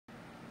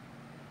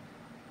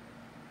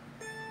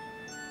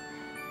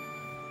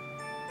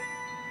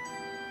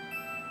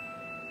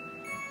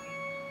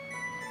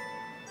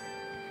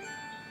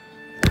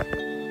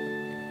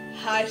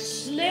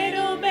Hush,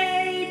 little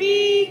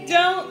baby,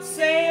 don't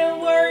say a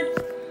word.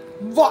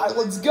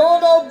 Violet's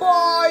gonna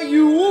buy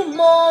you a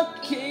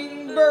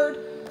mockingbird.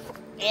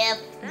 If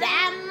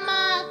that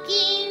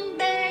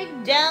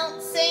mockingbird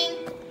don't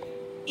sing,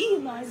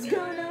 Eli's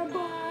gonna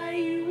buy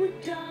you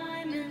a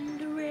diamond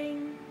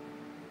ring.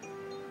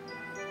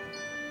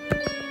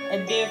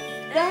 And if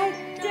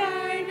that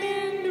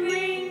diamond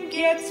ring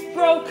gets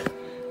broke,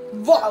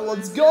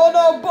 Violet's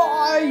gonna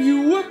buy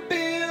you a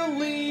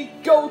billy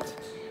goat.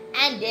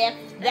 and if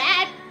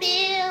that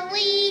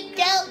billy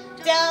goat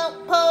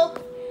don't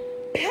poke,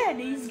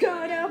 Penny's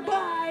gonna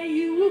buy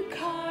you a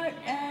cart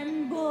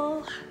and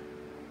bull.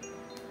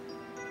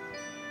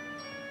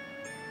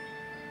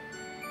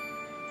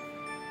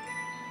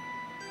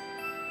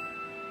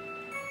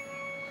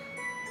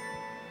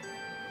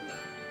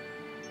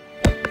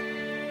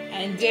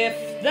 And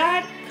if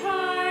that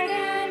cart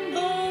and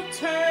bull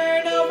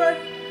turn over,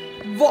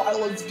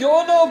 Violet's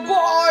gonna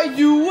buy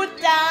you a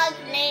dog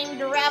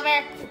named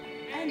Rubber,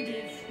 and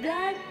if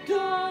that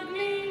dog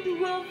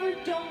named Rover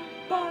don't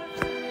bark,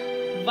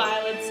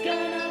 Violet's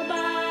gonna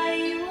buy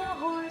you a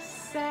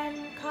horse and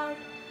cart.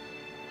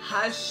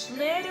 Hush,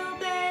 little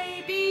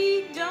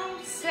baby,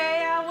 don't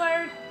say a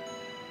word.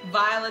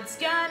 Violet's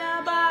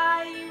gonna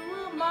buy you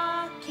a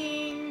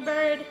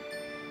mockingbird.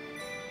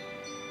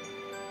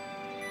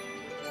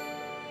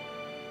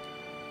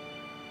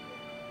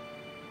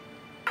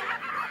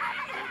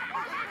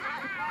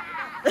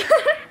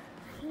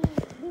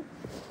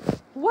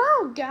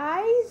 Wow,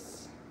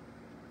 guys,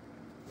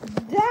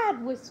 that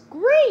was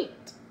great.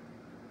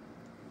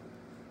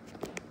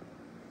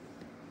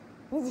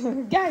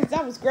 Guys,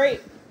 that was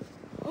great.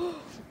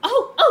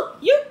 Oh,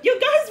 you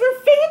guys were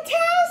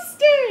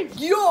fantastic.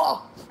 Yeah!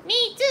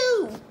 me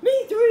too.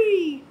 Me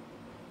three.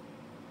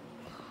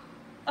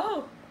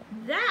 Oh,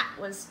 that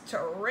was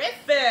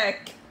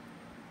terrific.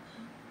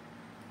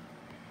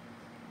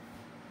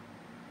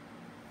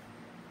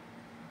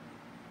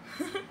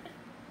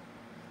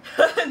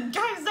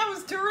 Guys, that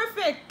was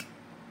terrific.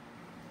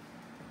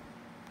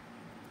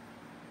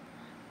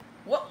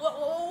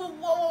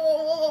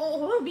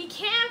 Whoa, Be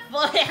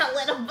careful there,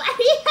 little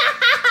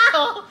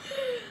buddy.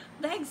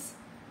 thanks.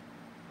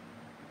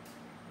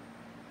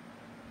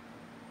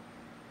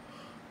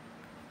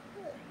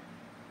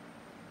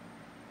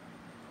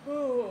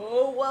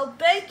 Oh, well,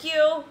 thank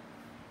you.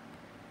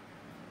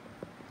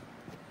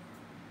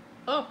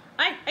 Oh,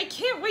 I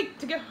can't wait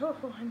to go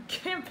on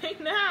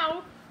camping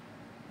now.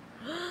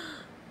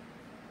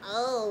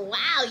 Oh,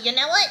 wow, you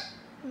know what?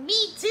 Me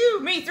too.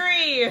 Me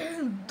three.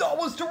 That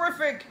was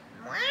terrific!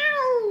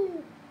 Wow.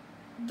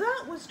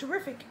 That was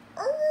terrific.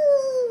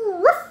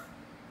 Oh, ruff.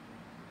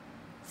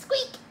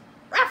 Squeak.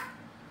 Ruff.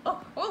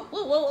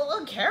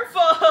 Oh,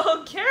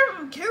 careful.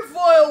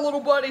 Careful, little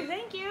buddy.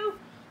 Thank you.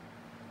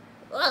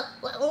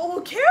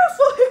 Oh,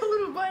 careful,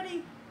 little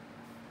buddy.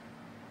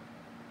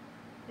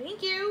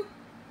 Thank you.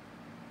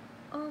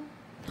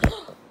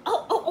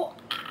 Oh,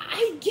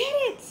 I get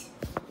it.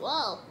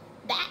 Whoa,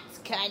 that's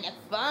kind of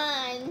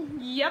fun.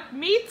 Yep,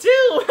 me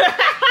too.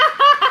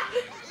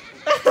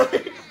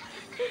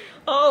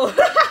 Oh.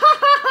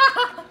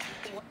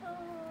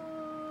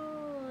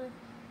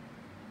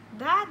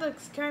 That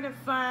looks kind of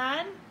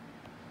fun.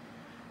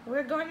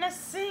 We're going to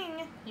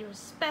sing your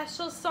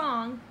special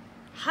song,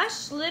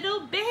 Hush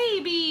Little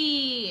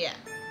Baby.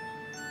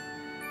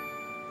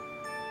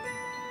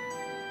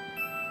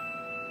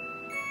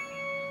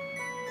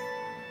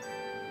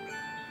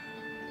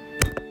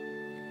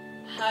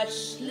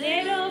 Hush,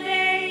 little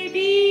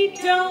baby,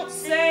 don't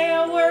say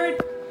a word.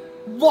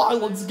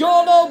 Violet's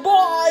gonna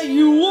buy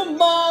you a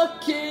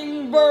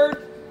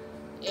mockingbird.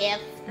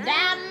 If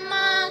that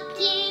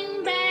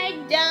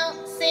mockingbird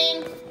don't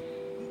sing,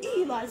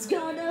 Eli's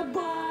gonna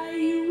buy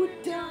you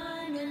a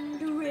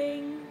diamond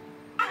ring.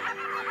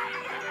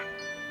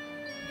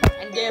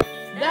 And if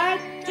that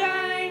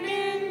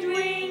diamond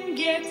ring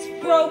gets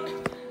broke,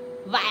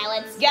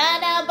 Violet's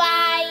gonna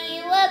buy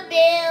you a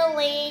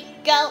billy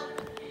goat.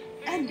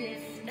 and if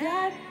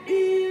that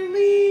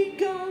billy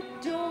goat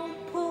don't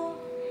pull,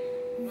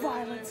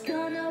 Violet's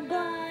gonna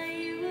buy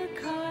you a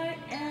cart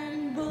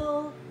and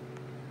bull.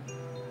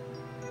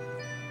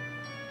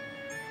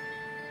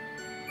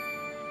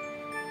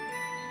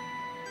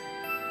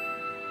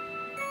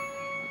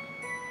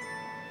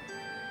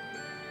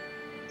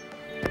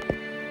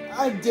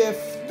 And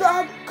if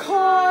that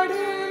cart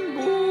and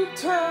bull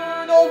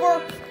turn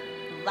over,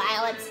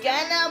 Violet's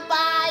gonna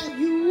buy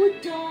You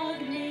a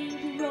dog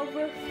named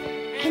Rover.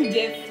 And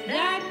if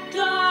that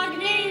dog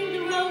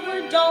named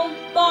Rover don't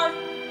bark,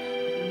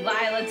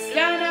 Violet's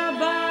gonna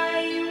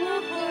buy you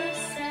a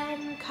horse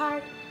and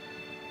cart.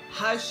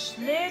 Hush,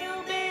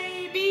 little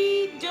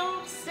baby,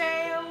 don't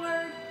say a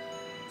word.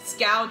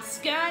 Scout's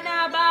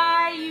gonna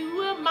buy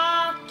you a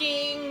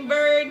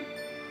mockingbird.